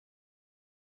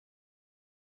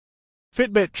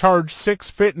Fitbit Charge 6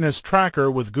 fitness tracker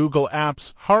with Google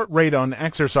Apps, heart rate on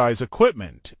exercise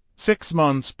equipment. 6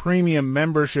 months premium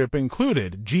membership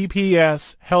included,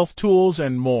 GPS, health tools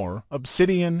and more.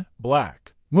 Obsidian,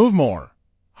 black. Move more.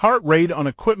 Heart rate on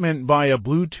equipment via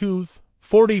Bluetooth.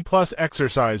 40 plus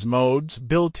exercise modes,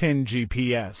 built-in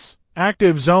GPS.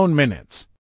 Active zone minutes.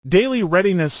 Daily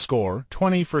readiness score,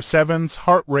 24/7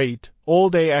 heart rate,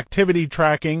 all-day activity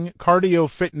tracking, cardio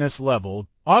fitness level,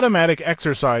 automatic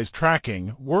exercise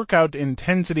tracking, workout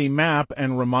intensity map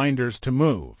and reminders to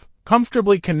move.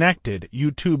 Comfortably connected,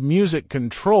 YouTube Music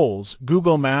controls,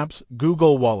 Google Maps,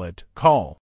 Google Wallet,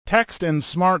 call, text and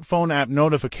smartphone app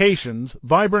notifications,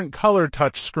 vibrant color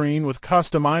touchscreen with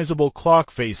customizable clock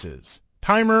faces,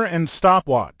 timer and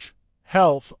stopwatch.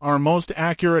 Health, our most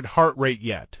accurate heart rate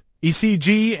yet.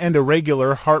 ECG and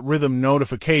irregular heart rhythm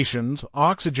notifications,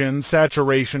 oxygen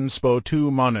saturation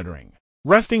SPO2 monitoring.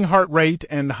 Resting heart rate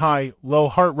and high, low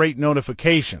heart rate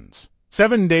notifications.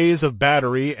 7 days of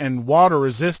battery and water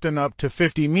resistant up to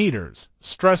 50 meters.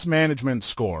 Stress management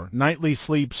score, nightly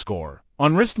sleep score.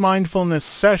 On wrist mindfulness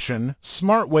session,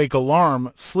 smart wake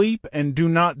alarm, sleep and do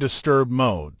not disturb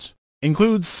modes.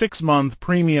 Includes 6-month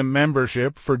premium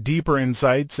membership for deeper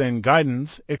insights and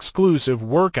guidance, exclusive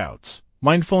workouts,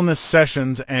 mindfulness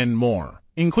sessions and more.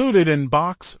 Included in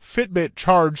box, Fitbit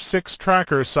Charge 6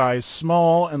 tracker size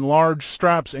small and large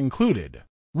straps included.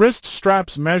 Wrist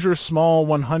straps measure small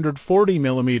 140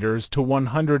 mm to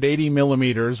 180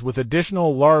 mm with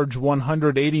additional large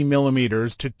 180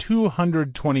 mm to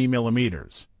 220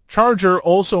 mm. Charger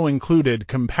also included,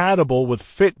 compatible with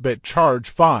Fitbit Charge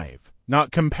 5.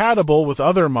 Not compatible with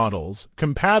other models,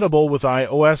 compatible with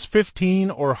iOS 15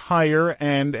 or higher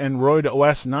and Android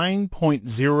OS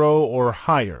 9.0 or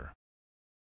higher.